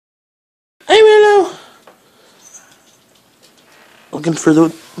looking for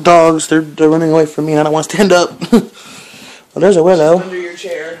the dogs. They're running away from me, and I don't want to stand up. Well, there's a Willow. She's under your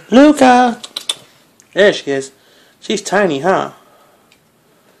chair. Luca! There she is. She's tiny, huh?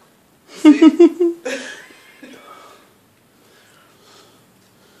 See?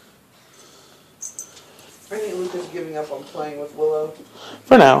 I think Luca's giving up on playing with Willow.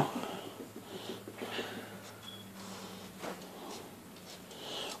 For now.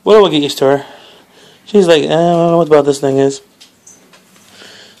 Willow will get used to her. She's like, I don't know what about this thing is.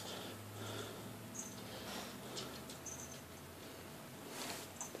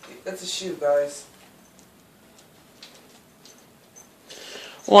 That's a shoe, guys.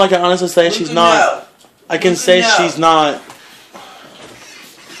 Well, I can honestly say Luca, she's not. No. I can Luca, say no. She's not.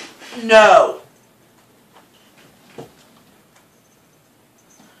 No.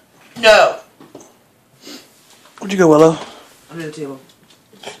 No. Where'd you go, Willow? Under the table.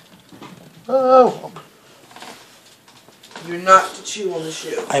 Oh. You're not to chew on the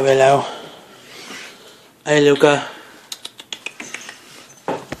shoe. Hi, Willow. Hey, Luca.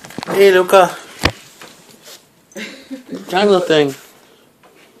 Hey, Luca. Tiny little thing.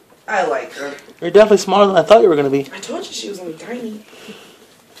 I like her. You're definitely smaller than I thought you were going to be. I told you she was only tiny.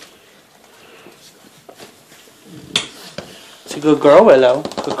 It's a good girl, Willow.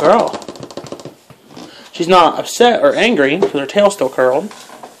 Good girl. She's not upset or angry because her tail's still curled.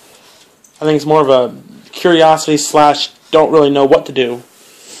 I think it's more of a curiosity / don't really know what to do.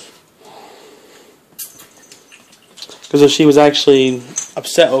 Because if she was actually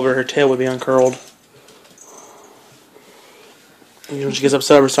upset over her tail would be uncurled. And when she gets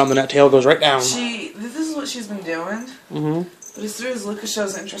upset over something, that tail goes right down. This is what she's been doing. Mm-hmm. But as soon as Luca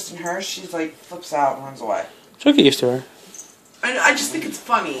shows interest in her, she's like flips out and runs away. She'll get used to her. I just think it's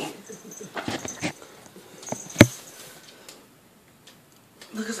funny.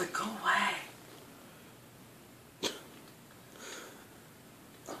 Luca's like, go away.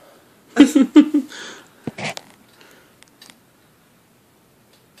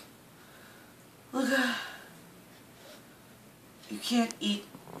 Luca, you can't eat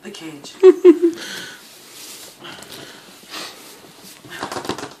the cage.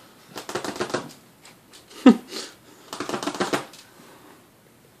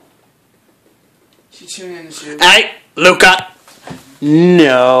 She's chewing in the shoe. Hey, Luca.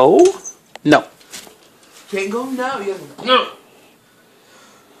 No. No. Can't go? No. You no.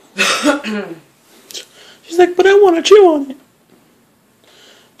 She's like, but I want to chew on it.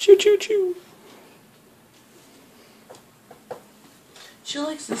 Chew, chew, chew. She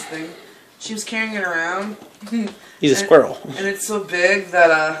likes this thing. She was carrying it around. He's a squirrel. And it's so big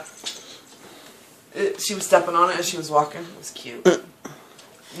that she was stepping on it as she was walking. It was cute.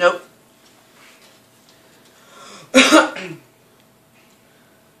 Nope.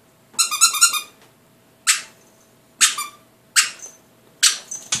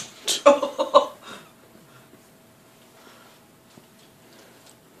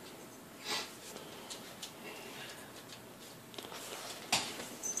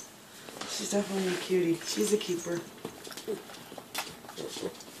 She's definitely a cutie. She's a keeper.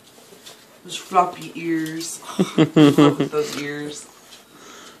 Those floppy ears. Love with those ears.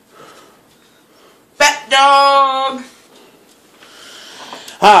 Fat dog!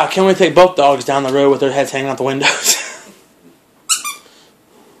 Ah, can we take both dogs down the road with their heads hanging out the windows?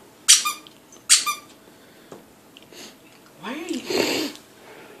 Why are you...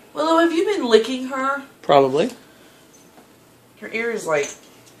 Willow, have you been licking her? Probably. Her ear is like...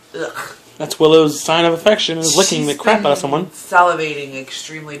 Ugh. That's Willow's sign of affection, is licking the crap out of someone. Salivating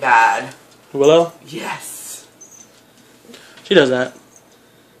extremely bad. Willow? Yes. She does that.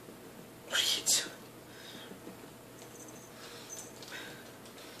 What are you doing?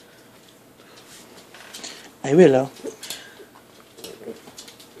 Hey, Willow.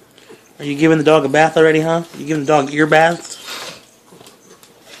 Are you giving the dog a bath already, huh? You giving the dog ear baths?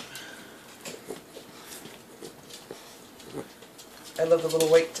 I love the little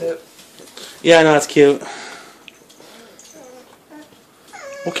white tip. Yeah, I know, that's cute.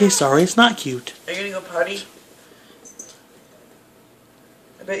 Okay, sorry, it's not cute. Are you gonna go potty?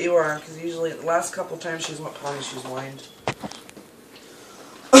 I bet you are, because usually the last couple of times she's went potty, she's whined.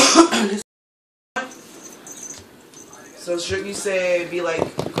 So shouldn't you say, be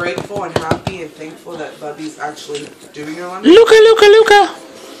like grateful and happy and thankful that Bubby's actually doing her laundry? Luca, Luca, Luca!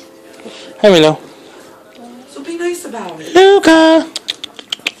 Hey, Willow. So be nice about it. Luca!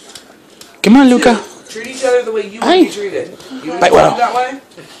 Come on, Luca. Treat each other the way you want to be treated. You want to be treated that way?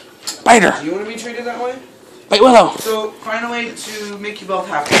 Bite her. You want to be treated that way? Bite Willow. So find a way to make you both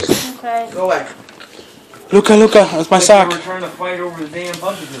happy. Okay. Go away. Luca, that's my They sock. were trying to fight over the damn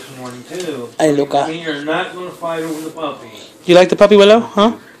puppy this morning, too. Hey, Luca. You're not going to fight over the puppy. You like the puppy, Willow?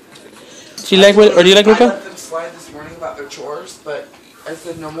 Huh? Do you like Willow, or do you like I Luca? let them slide this morning about their chores, but I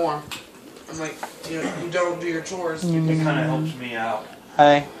said no more. I'm like, you don't do your chores. It kind of helps me out.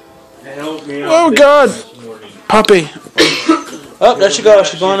 Hi. It helped me out. Oh, God. This morning. Puppy. Oh, there she goes.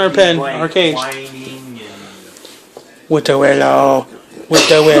 She's going in her pen, her cage. With the Willow. With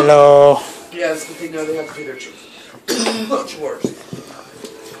the Willow. Yes, but they know they have to do their chores. Chores.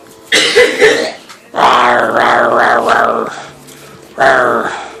 Rawr, rawr, rawr, rawr.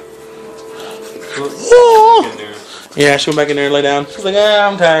 Rawr. Yeah, she went back in there and lay down. She's like,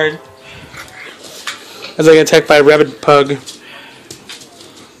 I'm tired. I was like attacked by a rabid pug.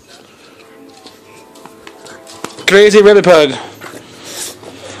 Crazy rabbit pug.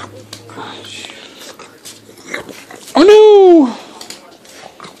 Oh no!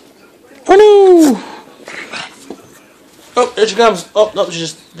 Oh no! Oh, there she comes. Oh, no,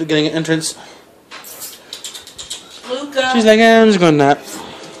 she's just getting an entrance. Luca. She's like, I'm just going to nap.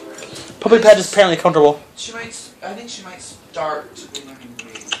 Puppy pad is apparently comfortable. I think she might start.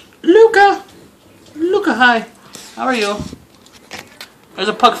 Luca! Luca, hi. How are you? There's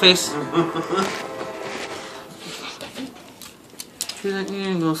a pug face. She's like, you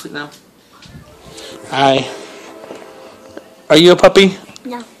can go sleep now. Hi. Are you a puppy?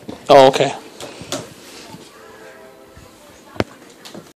 No. Oh, okay.